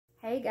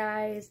Hey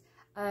guys,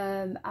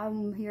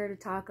 I'm here to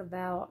talk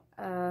about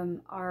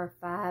our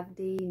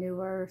 5D New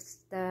Earth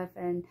stuff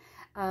and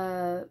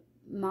my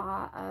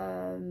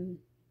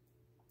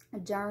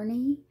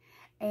journey.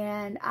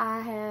 And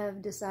I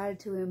have decided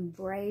to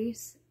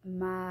embrace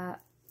my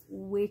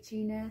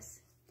witchiness,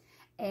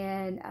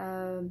 and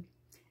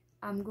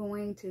I'm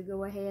going to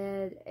go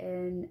ahead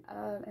and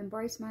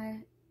embrace my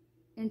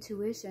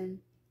intuition.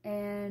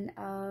 And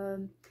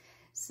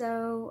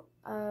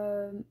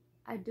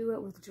I do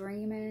it with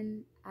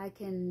dreaming. I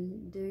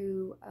can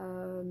do,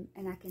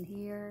 and I can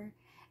hear,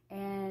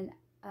 and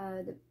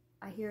I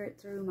hear it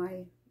through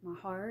my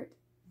heart,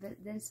 but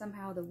then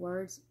somehow the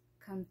words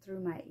come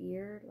through my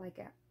ear, like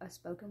a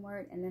spoken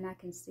word, and then I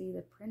can see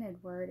the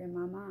printed word in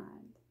my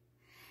mind.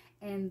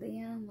 And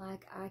then,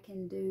 like, I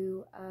can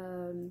do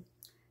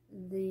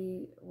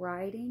the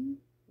writing,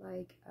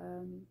 like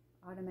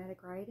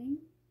automatic writing,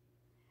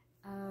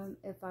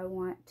 if I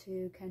want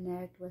to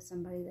connect with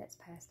somebody that's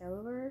passed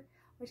over,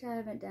 which I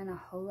haven't done a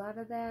whole lot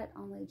of that,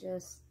 only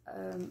just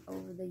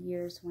over the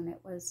years when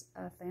it was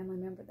a family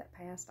member that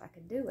passed, I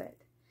could do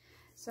it.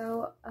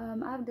 So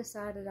I've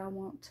decided I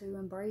want to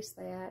embrace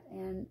that,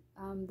 and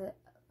that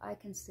I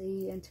can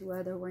see into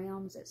other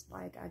realms. It's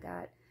like I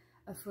got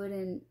a foot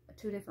in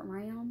 2 different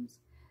realms.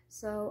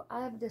 So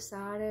I've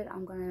decided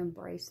I'm going to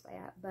embrace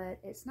that, but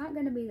it's not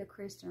going to be the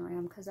Christian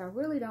realm, because I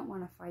really don't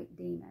want to fight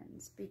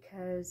demons,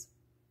 because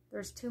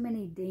there's too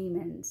many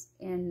demons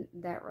in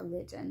that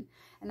religion,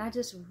 and I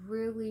just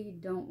really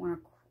don't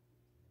want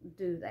to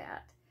do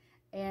that,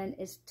 and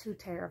it's too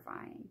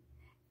terrifying,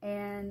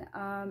 and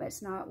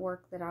it's not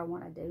work that I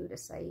want to do to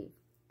save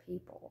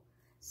people.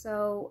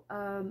 So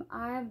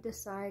I've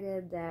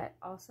decided that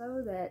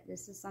also that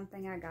this is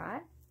something I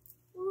got.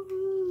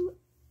 Woohoo!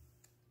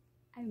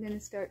 I'm going to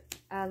start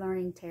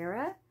learning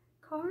tarot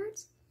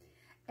cards,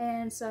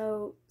 and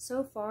so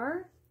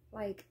far,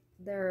 like,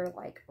 they're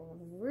like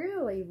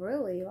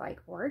really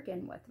like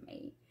working with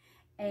me,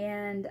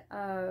 and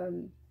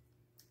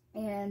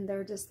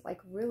they're just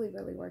like really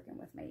working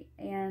with me,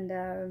 and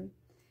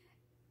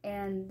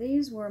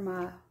these were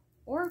my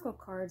oracle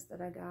cards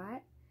that I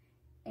got,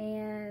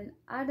 and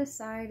I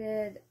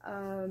decided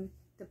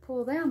to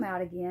pull them out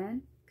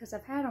again because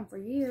I've had them for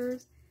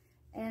years,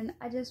 and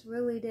I just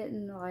really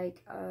didn't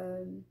like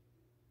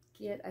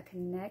get a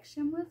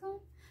connection with them.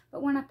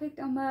 But when I picked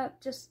them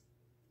up just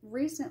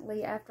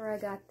recently after I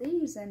got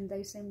these, and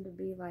they seem to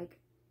be like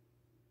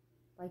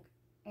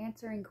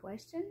answering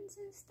questions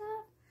and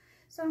stuff,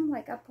 so I'm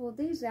like, I pulled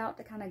these out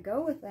to kind of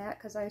go with that,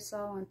 because I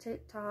saw on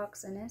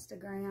TikToks and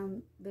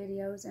Instagram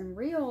videos and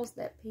reels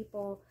that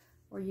people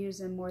were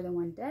using more than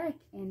one deck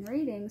in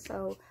reading.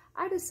 So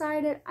I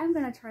decided I'm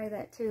gonna try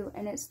that too,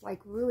 and it's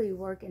like really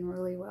working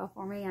really well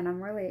for me, and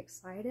I'm really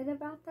excited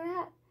about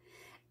that.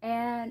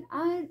 And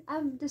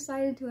I've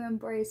decided to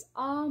embrace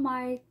all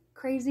my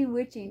crazy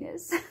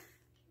witchiness.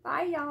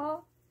 Bye,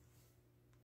 y'all.